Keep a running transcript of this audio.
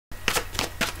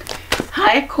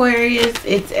Hi Aquarius,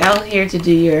 it's Elle here to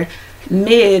do your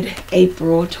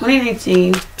mid-April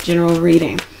 2019 general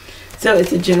reading. So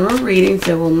it's a general reading,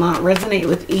 so it will not resonate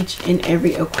with each and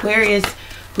every Aquarius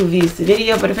who views the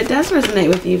video. But if it does resonate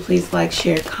with you, please like,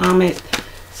 share, comment,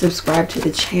 subscribe to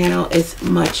the channel. It's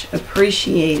much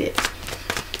appreciated.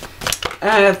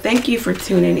 Thank you for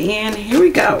tuning in. Here we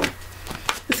go.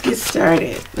 Let's get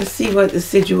started. Let's see what the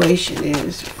situation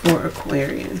is for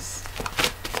Aquarius.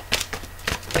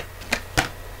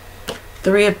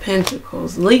 Three of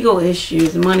Pentacles, legal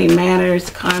issues, money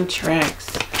matters,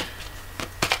 contracts,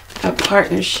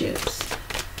 partnerships,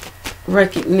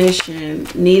 recognition,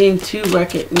 needing to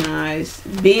recognize,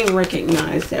 being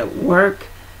recognized at work,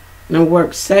 in a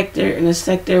work sector, in a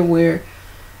sector where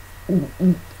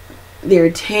there are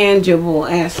tangible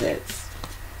assets.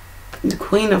 The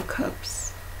Queen of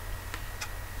Cups.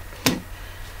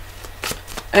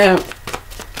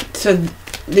 So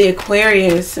the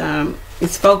Aquarius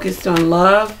is focused on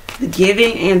love, the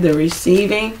giving and the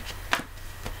receiving.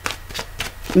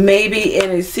 Maybe in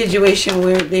a situation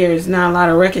where there's not a lot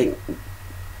of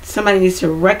somebody needs to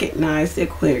recognize the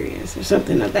Aquarius or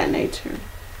something of that nature.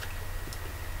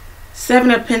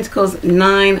 Seven of Pentacles,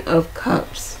 Nine of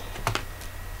Cups.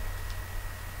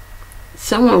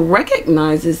 Someone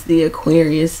recognizes the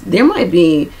Aquarius. There might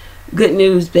be good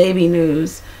news, baby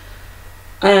news.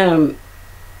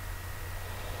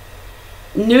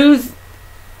 News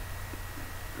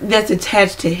that's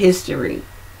attached to history.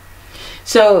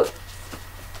 So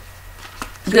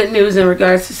good news in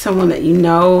regards to someone that you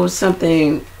know,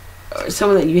 something, or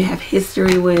someone that you have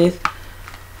history with,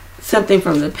 something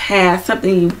from the past,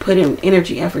 something you put in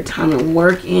energy, effort, time, and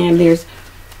work in. There's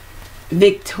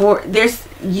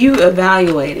you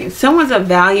evaluating. Someone's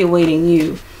evaluating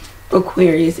you,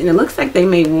 Aquarius, and it looks like they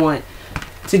may want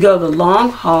to go the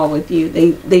long haul with you.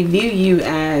 They view you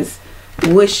as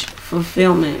wish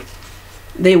fulfillment.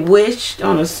 They wished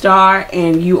on a star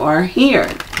and you are here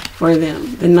for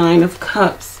them. The Nine of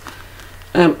Cups.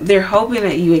 They're hoping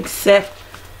that you accept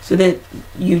so that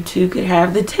you too could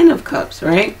have the Ten of Cups,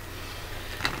 right?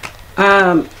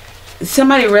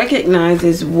 Somebody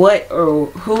recognizes what or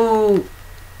who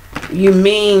you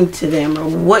mean to them or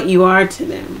what you are to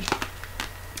them.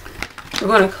 We're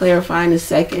going to clarify in a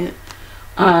second.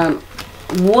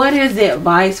 What is the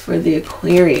advice for the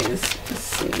Aquarius? Let's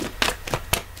see.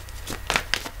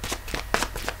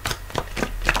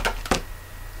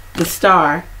 The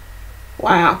Star.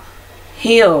 Wow.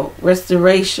 Heal,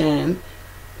 restoration,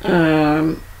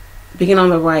 being on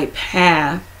the right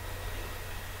path,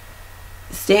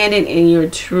 standing in your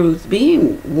truth,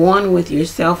 being one with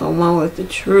yourself and one with the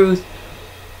truth,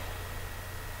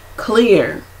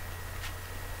 clear.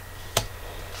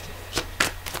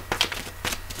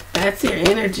 That's your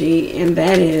energy, and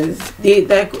that is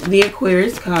the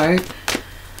Aquarius card.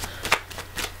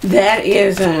 That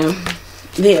is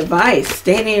the advice.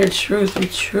 Stand in your truth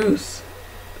with truth.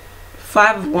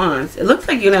 Five of Wands. It looks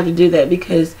like you don't have to do that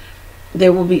because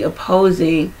there will be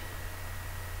opposing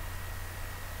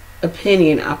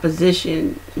opinion,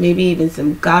 opposition, maybe even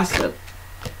some gossip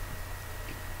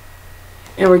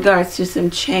in regards to some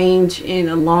change in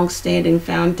a long-standing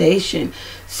foundation.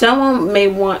 Someone may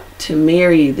want to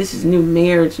marry you. This is new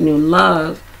marriage, new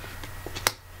love.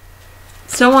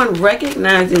 Someone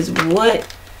recognizes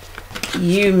what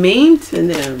you mean to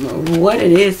them or what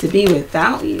it is to be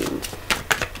without you.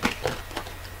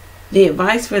 The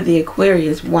advice for the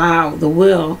Aquarius, wow, the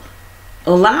will.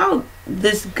 Allow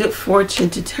this good fortune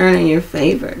to turn in your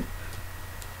favor.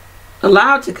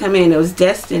 Allow it to come in. It was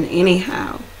destined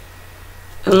anyhow.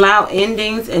 Allow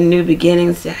endings and new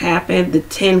beginnings to happen. The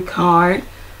 10 card,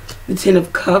 the 10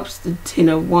 of Cups, the 10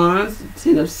 of Wands, the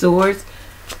 10 of Swords,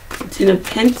 the 10 of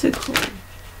Pentacles.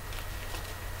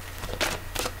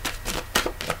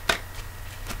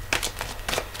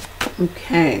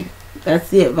 Okay, that's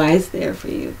the advice there for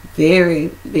you. Very,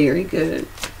 very good.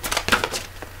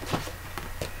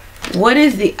 What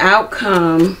is the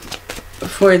outcome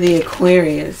for the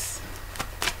Aquarius?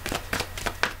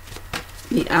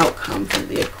 The outcome for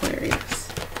the Aquarius.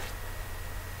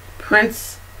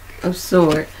 Prince of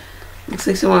Swords. Looks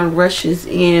like someone rushes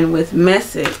in with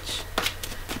message.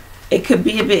 It could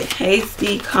be a bit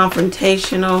hasty,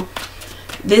 confrontational.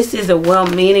 This is a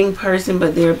well-meaning person,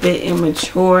 but they're a bit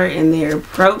immature in their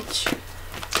approach.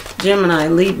 Gemini,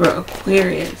 Libra,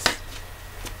 Aquarius.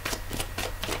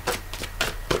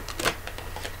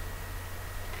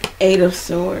 Eight of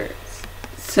Swords.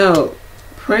 So,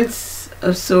 Prince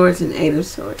of Swords and Eight of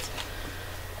Swords.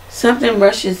 Something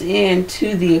rushes in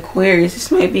to the Aquarius. This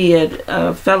might be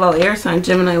a fellow air sign,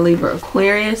 Gemini, Libra,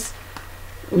 Aquarius.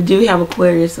 We do have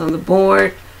Aquarius on the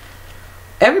board.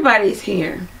 Everybody's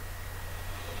here.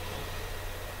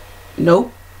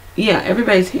 Nope. Yeah,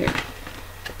 everybody's here.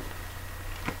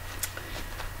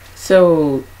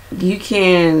 So you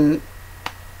can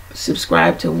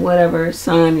subscribe to whatever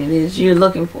sign it is you're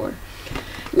looking for.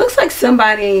 Looks like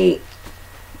somebody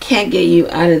can't get you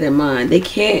out of their mind. They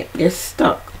can't. They're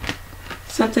stuck.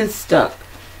 Something's stuck.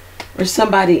 Or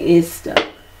somebody is stuck.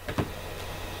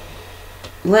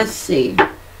 Let's see.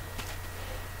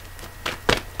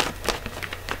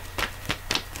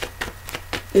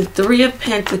 The Three of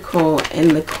Pentacles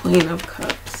and the Queen of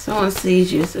Cups. Someone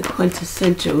sees you as a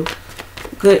quintessential,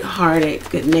 good-hearted,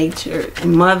 good-natured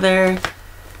mother,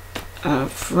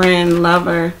 friend,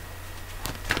 lover,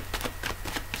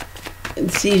 and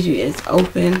sees you as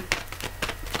open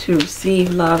to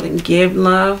receive love and give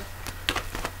love.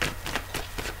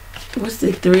 What's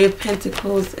the Three of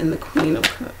Pentacles and the Queen of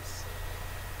Cups?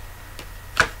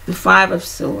 The Five of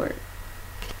Swords.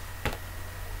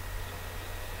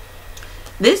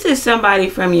 This is somebody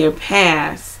from your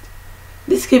past.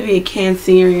 This could be a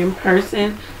Cancerian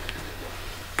person.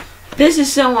 This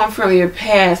is someone from your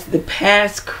past. The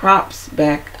past crops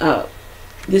back up.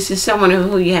 This is someone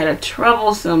who you had a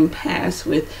troublesome past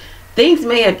with. Things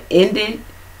may have ended.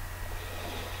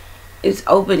 It's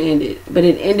open-ended, but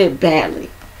it ended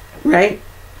badly, right?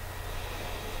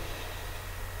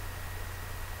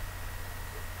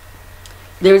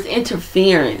 There's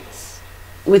interference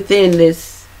within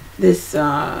this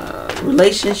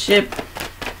relationship.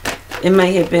 It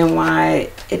may have been why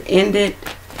it ended.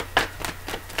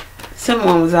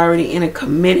 Someone was already in a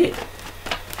committed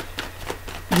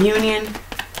union.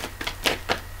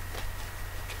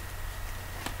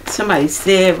 Somebody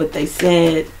said what they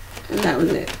said, and that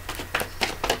was it.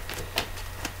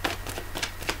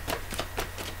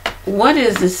 What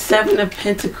is the Seven of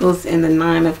Pentacles and the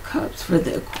Nine of Cups for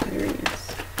the Aquarius?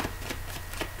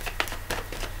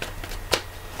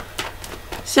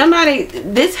 Somebody,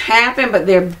 this happened, but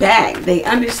they're back. They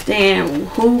understand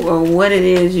who or what it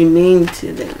is you mean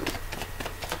to them.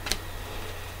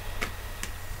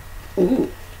 Ooh,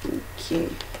 okay.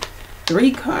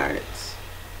 3 cards.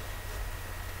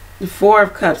 The Four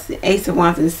of Cups, the Ace of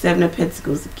Wands, and the Seven of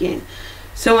Pentacles again.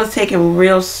 Someone's taking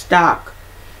real stock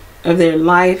of their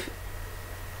life,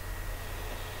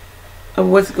 of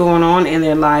what's going on in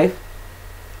their life.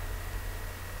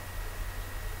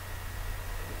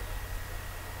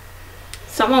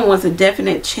 Someone wants a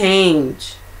definite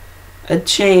change. A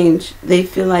change. They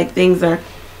feel like things are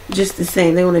just the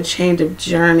same. They want a change of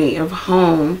journey, of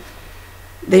home.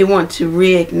 They want to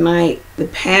reignite the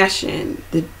passion,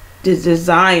 the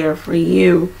desire for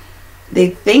you. They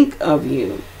think of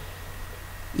you.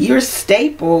 You're a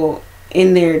staple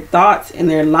in their thoughts, in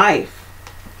their life.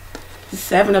 The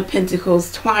Seven of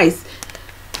Pentacles twice.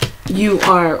 You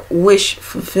are wish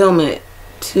fulfillment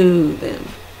to them.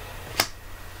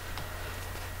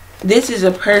 This is a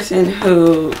person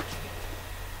who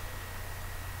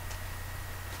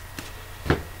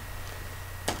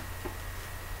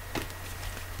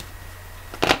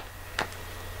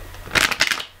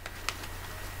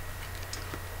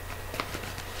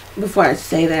before I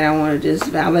say that, I want to just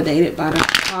validate it by the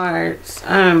cards.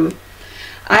 I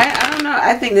don't know.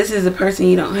 I think this is a person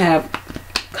you don't have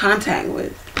contact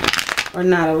with, or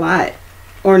not a lot,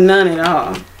 or none at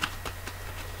all.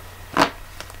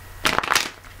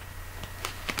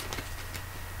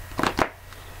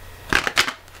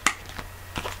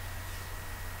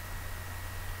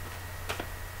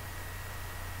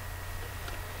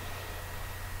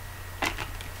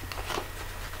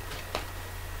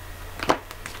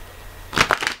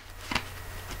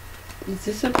 Is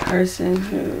this a person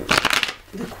who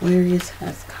the Aquarius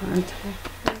has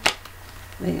contact with?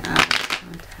 They are out of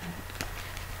contact.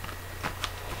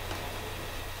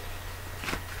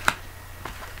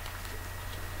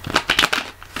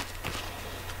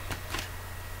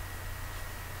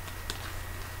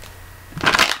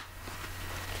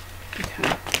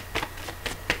 Okay.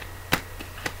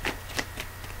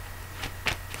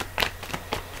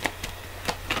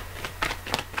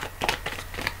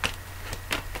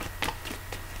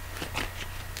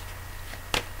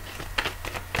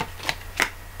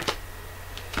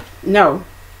 No,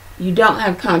 you don't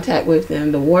have contact with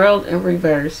them. The World in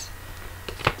reverse.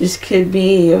 This could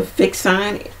be a fixed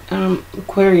sign.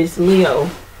 Aquarius, Leo,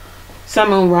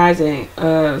 Sun, Moon, Rising,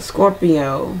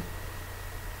 Scorpio,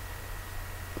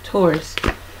 Taurus.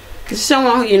 This is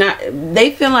someone who you're not.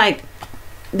 They feel like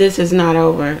this is not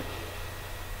over.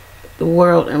 The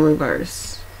World in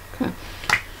reverse. Okay.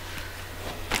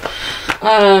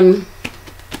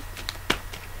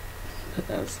 What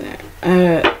else there?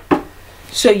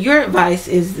 So your advice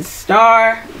is the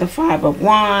Star, the Five of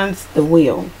Wands, the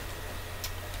Wheel.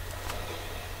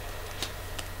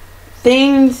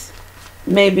 Things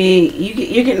maybe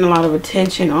you're getting a lot of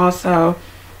attention. Also,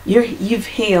 you've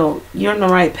healed. You're on the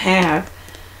right path,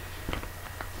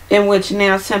 in which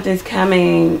now something's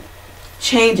coming.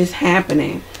 Change is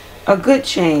happening. A good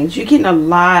change. You're getting a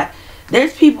lot.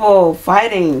 There's people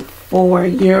fighting for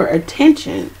your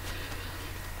attention.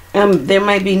 There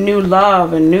might be new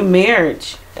love and new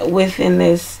marriage within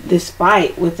this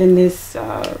fight, within this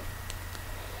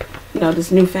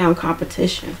this newfound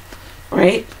competition,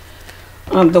 right?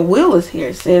 The Wheel is here.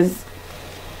 It says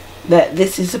that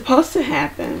this is supposed to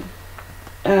happen.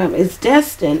 It's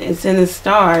destined. It's in the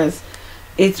stars.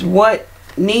 It's what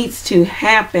needs to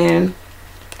happen.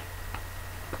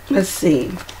 Let's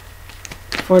see.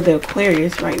 For the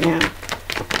Aquarius right now.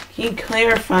 Can you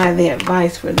clarify the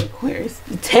advice for the Aquarius?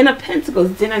 The Ten of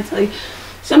Pentacles. Didn't I tell you?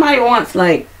 Somebody wants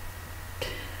like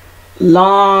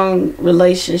long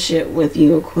relationship with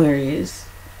you, Aquarius.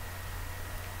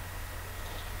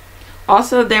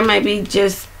 Also, there might be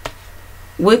just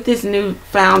with this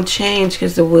newfound change,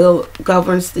 because the Wheel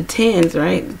governs the tens,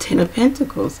 right? The Ten of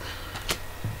Pentacles.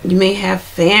 You may have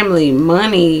family,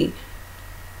 money,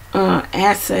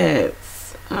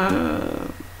 assets,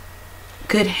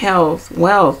 good health,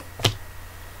 wealth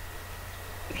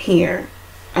here.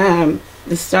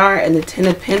 The Star and the Ten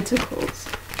of Pentacles.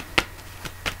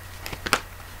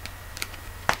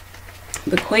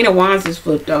 The Queen of Wands is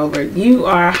flipped over. You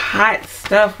are hot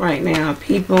stuff right now.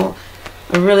 People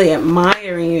are really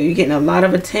admiring you. You're getting a lot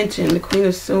of attention. The Queen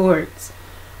of Swords.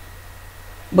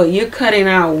 But you're cutting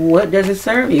out what doesn't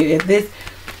serve you. If this...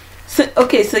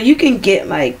 okay, so you can get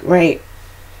like, right...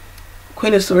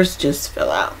 Queen of Swords just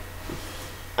fell out.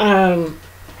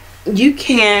 You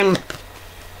can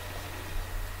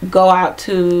go out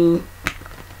to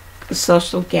a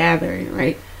social gathering,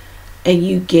 right? And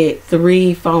you get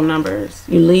 3 phone numbers.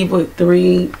 You leave with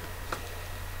 3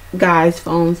 guys'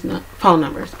 phone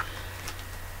numbers.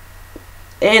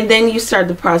 And then you start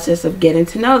the process of getting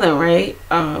to know them, right?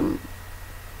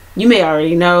 You may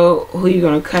already know who you're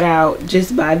going to cut out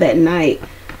just by that night.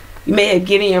 You may have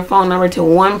given your phone number to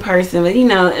one person, but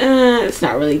it's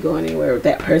not really going anywhere with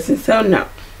that person, so no.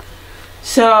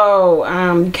 So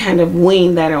kind of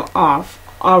wean that off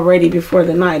already before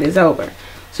the night is over.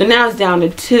 So now it's down to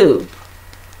 2.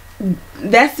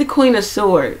 That's the Queen of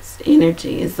Swords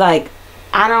energy. It's like,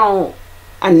 I know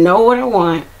what I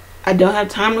want. I don't have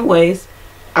time to waste.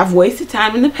 I've wasted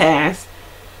time in the past.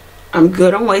 I'm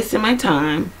good on wasting my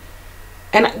time.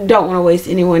 And I don't want to waste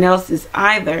anyone else's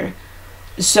either.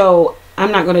 So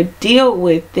I'm not going to deal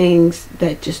with things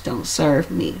that just don't serve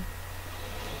me.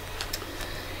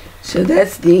 So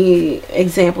that's the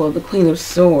example of the Queen of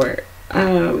Swords.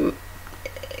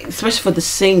 Especially for the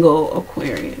single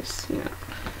Aquarius.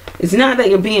 It's not that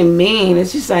you're being mean.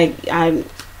 It's just like, I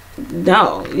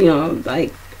don't want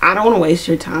to waste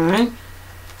your time.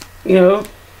 And I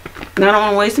don't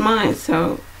want to waste mine.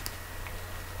 So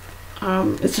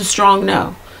it's a strong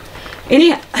no.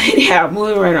 Anyhow,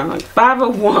 moving right on. 5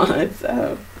 of Wands.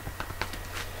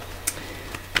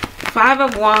 5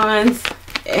 of Wands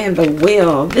and the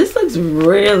Wheel. This looks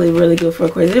really, really good for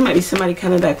Aquarius. There might be somebody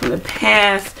coming back from the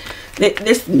past.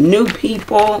 This new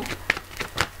people.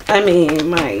 I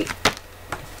mean,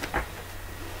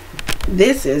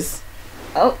 this is...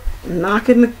 Oh,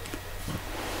 knocking the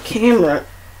camera.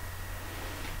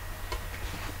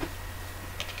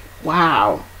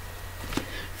 Wow.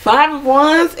 5 of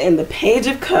Wands and the Page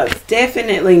of Cups.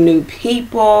 Definitely new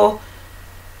people,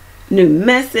 new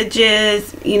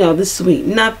messages, the sweet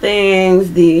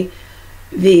nothings, the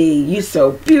you're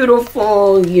so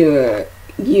beautiful, you're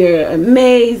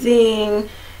amazing,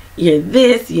 you're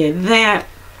this, you're that.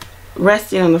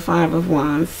 Resting on the 5 of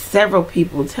Wands. Several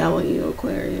people telling you,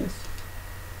 Aquarius.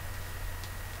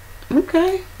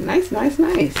 Okay, nice.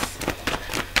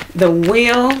 The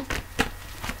Wheel.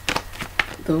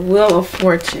 The Wheel of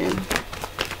Fortune.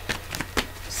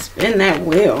 Spin that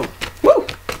wheel. Woo!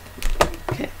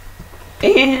 Okay.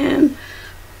 And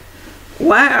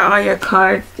why are all your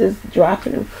cards just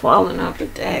dropping and falling off the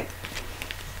deck?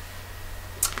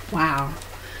 Wow.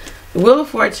 The Wheel of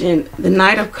Fortune, the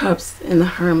Knight of Cups, and the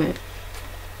Hermit.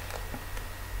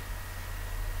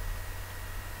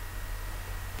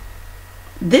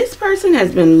 This person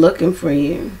has been looking for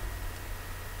you.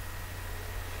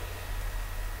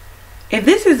 If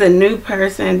this is a new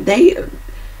person, they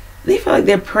feel like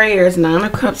their prayers, 9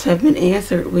 of Cups, have been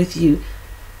answered with you.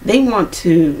 They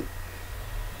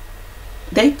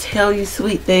tell you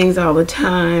sweet things all the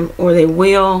time, or they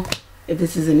will, if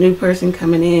this is a new person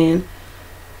coming in.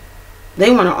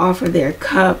 They want to offer their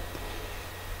cup.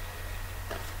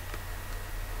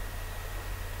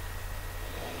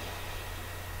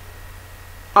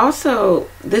 Also,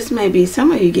 this may be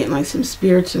some of you getting like some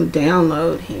spiritual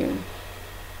download here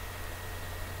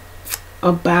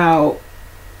about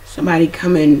somebody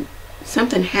coming,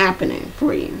 something happening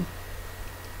for you.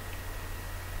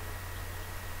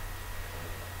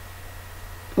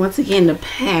 Once again, the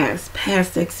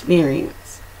past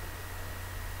experience.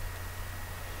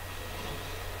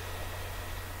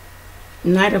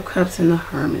 Knight of Cups and the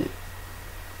Hermit.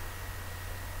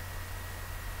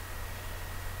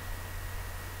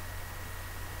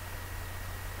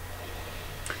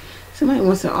 Somebody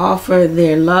wants to offer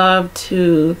their love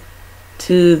to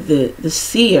the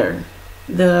seer,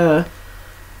 the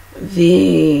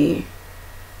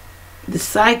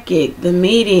psychic, the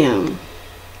medium.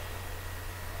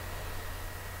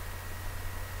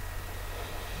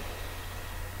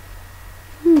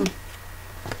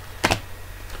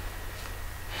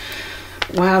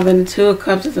 Wow, then the Two of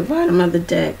Cups at the bottom of the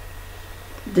deck.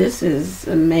 This is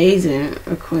amazing,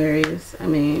 Aquarius. I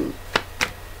mean,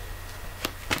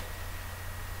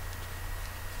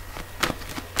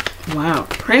 wow.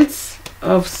 Prince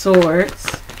of Swords.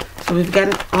 So we've got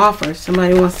an offer.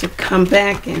 Somebody wants to come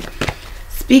back and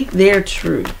speak their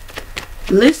truth.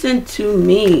 Listen to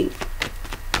me.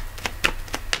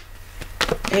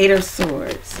 Eight of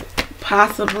Swords.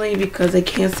 Possibly because they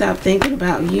can't stop thinking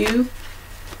about you.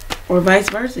 Or vice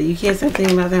versa. You can't stop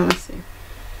thinking about them. Let's see.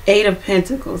 Eight of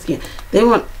Pentacles. Yeah. They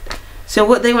want. So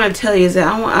what they want to tell you is that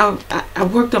I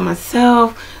worked on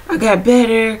myself. I got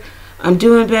better. I'm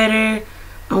doing better.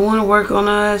 I want to work on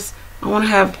us. I want to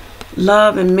have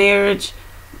love and marriage,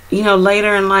 you know,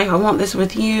 later in life. I want this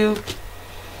with you.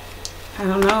 I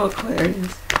don't know,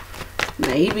 Aquarius.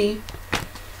 Maybe.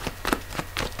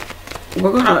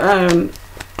 We're going to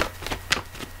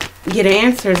get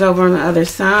answers over on the other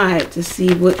side to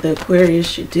see what the Aquarius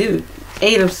should do.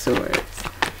 Eight of Swords.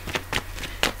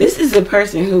 This is a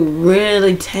person who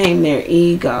really tamed their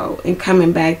ego and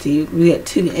coming back to you. We got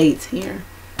two eights here.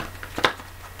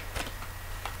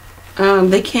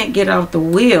 They can't get off the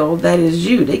wheel. That is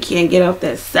you. They can't get off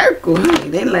that circle, honey.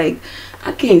 They're like,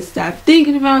 I can't stop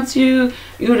thinking about you.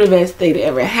 You're the best thing that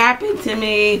ever happened to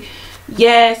me.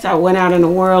 Yes, I went out in the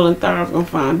world and thought I was going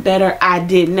to find better. I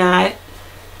did not.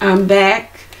 I'm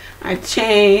back. I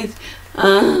changed.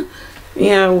 You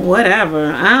know,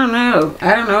 whatever. I don't know.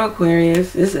 I don't know,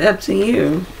 Aquarius. It's up to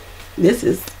you. This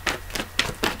is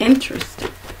interesting,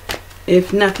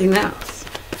 if nothing else.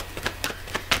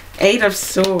 Eight of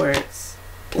Swords.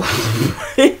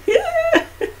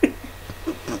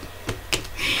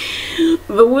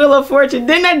 The Wheel of Fortune.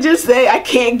 Didn't I just say I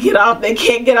can't get off? They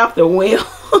can't get off the wheel.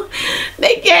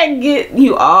 They can't get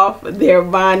you off their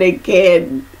mind. They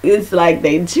can't. It's like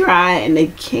they try and they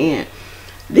can't.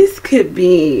 This could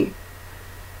be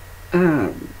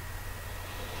we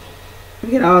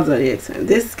get all zodiac signs.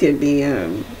 This could be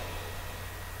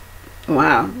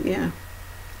wow, yeah.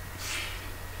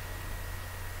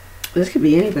 This could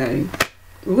be anybody.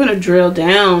 We're gonna drill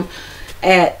down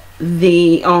at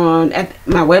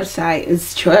my website.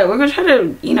 We're gonna try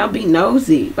to, you know, be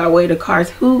nosy by way of the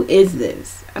cards. Who is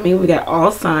this? I mean, we got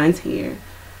all signs here.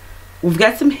 We've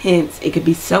got some hints. It could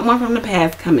be someone from the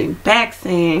past coming back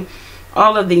saying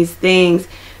all of these things.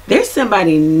 There's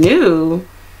somebody new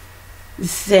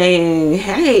saying,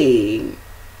 hey,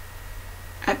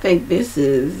 I think this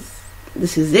is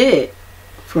it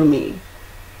for me.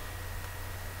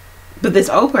 But this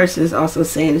old person is also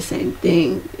saying the same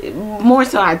thing. More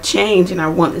so, I changed and I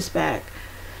want this back.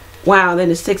 Wow, then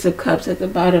the Six of Cups at the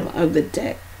bottom of the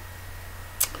deck.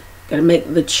 Gotta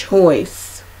make the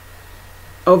choice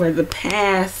over the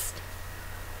past,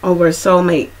 over a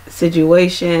soulmate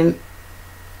situation.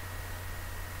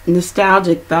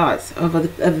 Nostalgic thoughts of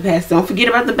the past. Don't forget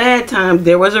about the bad times.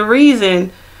 There was a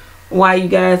reason why you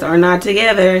guys are not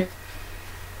together.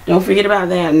 Don't forget about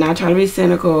that. I'm not trying to be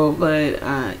cynical, but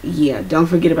yeah, don't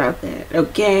forget about that.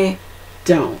 Okay?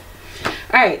 Don't.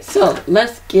 Alright, so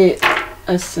let's get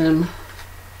us some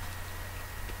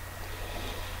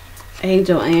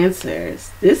angel answers.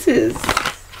 This is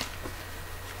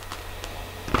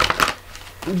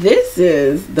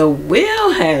the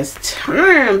wheel has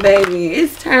turned, baby.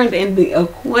 It's turned in the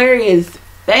Aquarius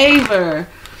favor.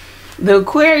 The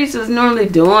Aquarius was normally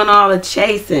doing all the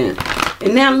chasing,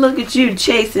 and now look at you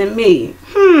chasing me.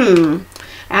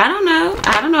 I don't know.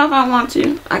 I don't know if I want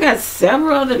to. I got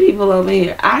several other people over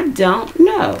here. I don't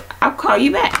know. I'll call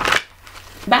you back.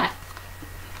 Bye.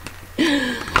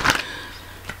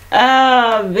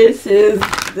 This is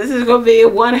gonna be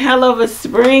one hell of a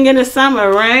spring and a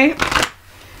summer, right?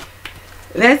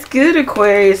 That's good,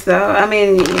 Aquarius, though. I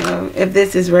mean, you know, if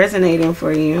this is resonating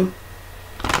for you,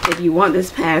 if you want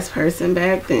this past person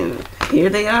back, then here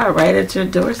they are right at your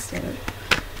doorstep.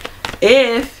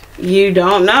 If you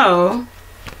don't know,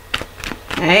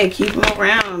 hey, keep them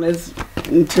around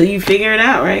until you figure it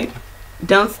out, right?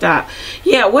 Don't stop.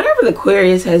 Yeah, whatever the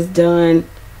Aquarius has done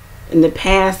in the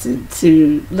past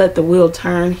to let the wheel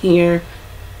turn here,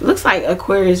 looks like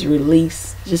Aquarius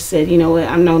release. Just said, you know what,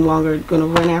 I'm no longer going to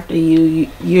run after you.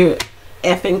 You're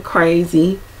effing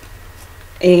crazy.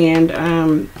 And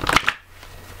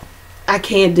I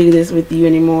can't do this with you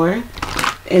anymore.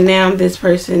 And now this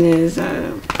person is,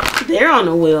 they're on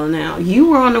the wheel now. You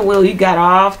were on the wheel. You got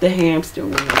off the hamster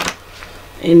wheel.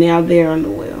 And now they're on the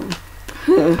wheel.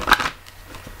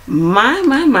 My,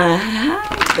 how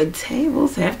the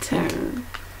tables have turned.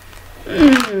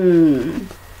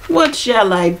 What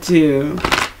shall I do?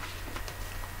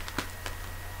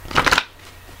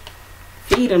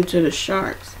 Feed them to the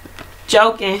sharks.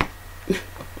 Joking.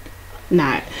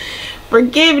 Not.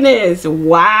 Forgiveness.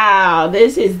 Wow.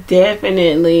 This is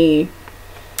definitely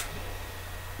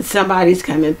somebody's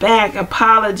coming back.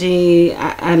 Apology.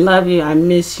 I love you. I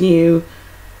miss you.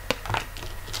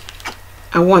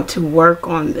 I want to work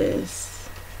on this.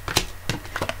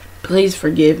 Please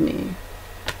forgive me.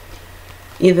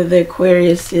 Either the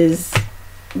Aquarius is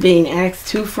being asked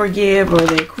to forgive, or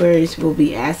the Aquarius will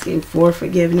be asking for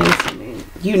forgiveness. I mean,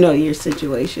 you know your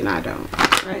situation. I don't.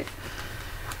 Right?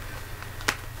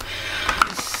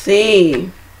 Let's see.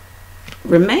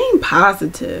 Remain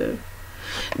positive.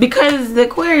 Because the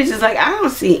Aquarius is like, I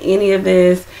don't see any of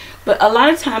this. But a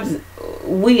lot of times,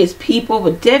 we as people,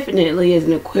 but definitely as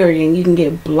an Aquarian, you can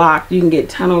get blocked. You can get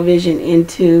tunnel vision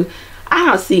into, I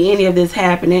don't see any of this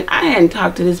happening. I hadn't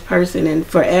talked to this person in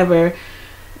forever.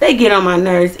 They get on my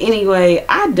nerves anyway.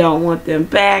 I don't want them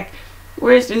back.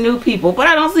 Where's the new people? But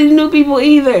I don't see the new people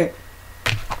either.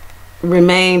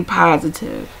 Remain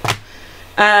positive.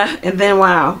 And then,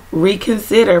 wow,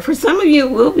 reconsider. For some of you,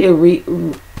 it will be a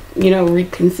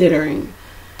reconsidering.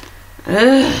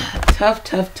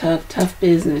 Tough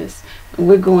business.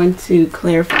 We're going to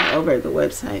clarify over the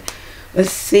website.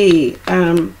 Let's see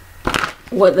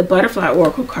what the butterfly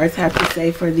oracle cards have to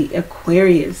say for the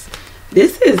Aquarius.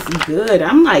 This is good.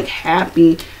 I'm like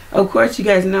happy. Of course, you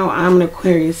guys know I'm an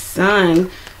Aquarius sun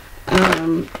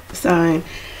sign.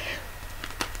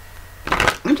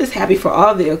 I'm just happy for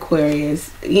all the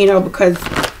Aquarius, you know, because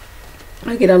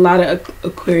I get a lot of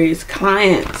Aquarius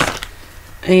clients,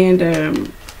 and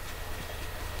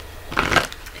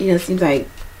you know, it seems like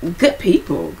good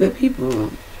people. It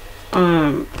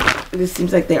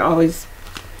seems like they're always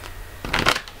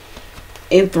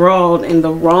enthralled in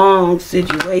the wrong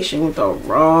situation with the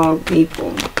wrong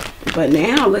people. But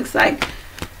now it looks like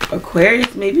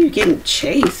Aquarius, maybe you're getting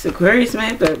chased. Aquarius might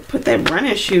have to put that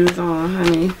running shoes on,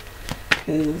 honey,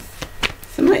 because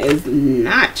somebody is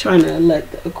not trying to let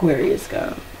the Aquarius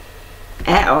go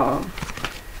at all.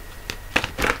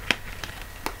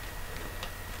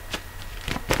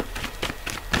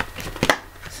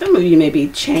 Some of you may be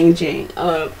changing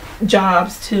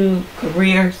jobs to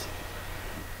careers.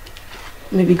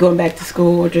 Maybe going back to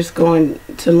school, or just going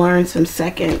to learn some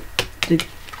second,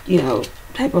 you know,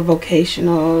 type of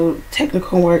vocational,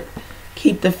 technical work.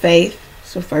 Keep the faith.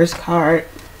 It's the first card.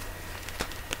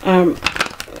 And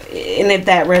if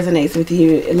that resonates with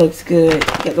you, it looks good.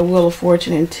 You get the Wheel of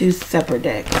Fortune in 2 separate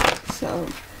decks. So,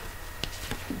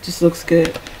 it just looks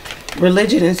good.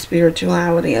 Religion and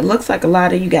spirituality. It looks like a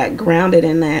lot of you got grounded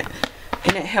in that.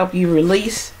 And it helped you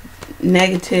release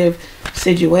negative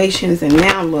situations. And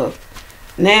now look.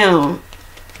 Now,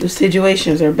 the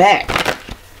situations are back.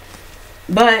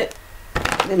 But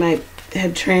they might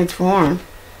have transformed.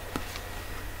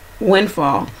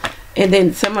 Windfall. And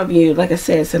then some of you, like I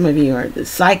said, some of you are the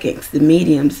psychics, the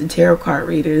mediums, the tarot card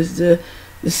readers, the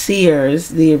seers,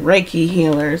 the Reiki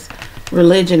healers.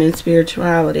 Religion and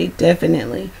spirituality,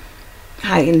 definitely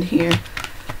heightened here.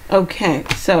 Okay,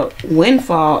 so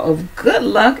windfall of good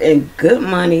luck and good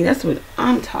money. That's what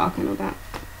I'm talking about.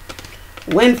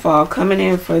 Windfall coming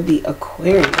in for the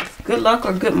Aquarius. Good luck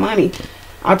or good money.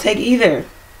 I'll take either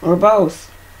or both.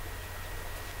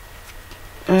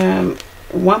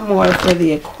 One more for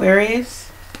the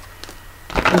Aquarius.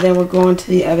 And then we're going to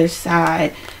the other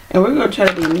side. And we're going to try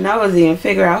to be nosy and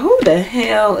figure out who the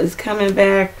hell is coming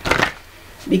back.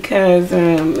 Because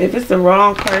if it's the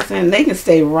wrong person, they can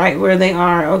stay right where they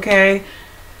are, okay?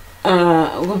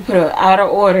 We'll put an out of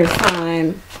order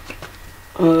sign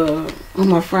on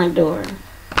my front door.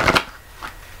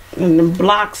 And the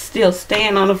block's still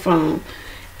staying on the phone.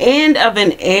 End of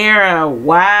an era.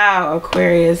 Wow,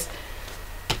 Aquarius.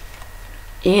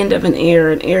 End of an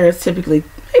era. An era is typically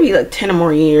maybe like 10 or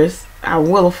more years. Our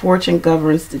Wheel of Fortune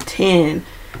governs the 10.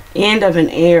 End of an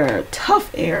era,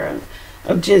 tough era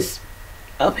of just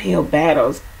uphill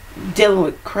battles, dealing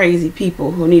with crazy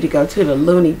people who need to go to the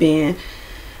loony bin.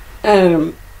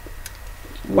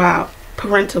 Wow,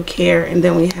 parental care. And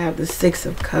then we have the Six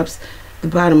of Cups, the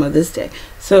bottom of this deck.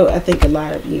 So I think a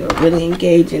lot of you are really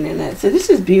engaging in that. So this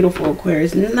is beautiful,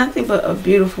 Aquarius. Nothing but a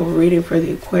beautiful reading for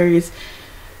the Aquarius.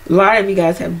 A lot of you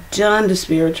guys have done the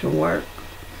spiritual work.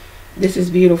 This is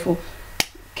beautiful.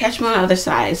 Catch me on the other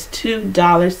side. It's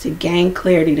 $2 to gain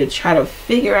clarity, to try to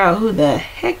figure out who the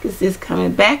heck is this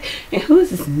coming back and who is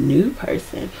this new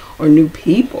person or new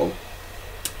people.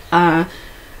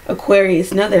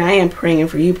 Aquarius, know that I am praying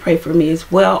for you. Pray for me as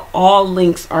well. All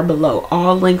links are below.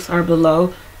 All links are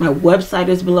below. My website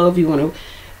is below if you want to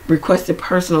request a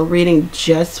personal reading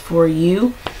just for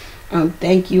you.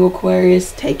 Thank you,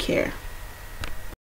 Aquarius. Take care.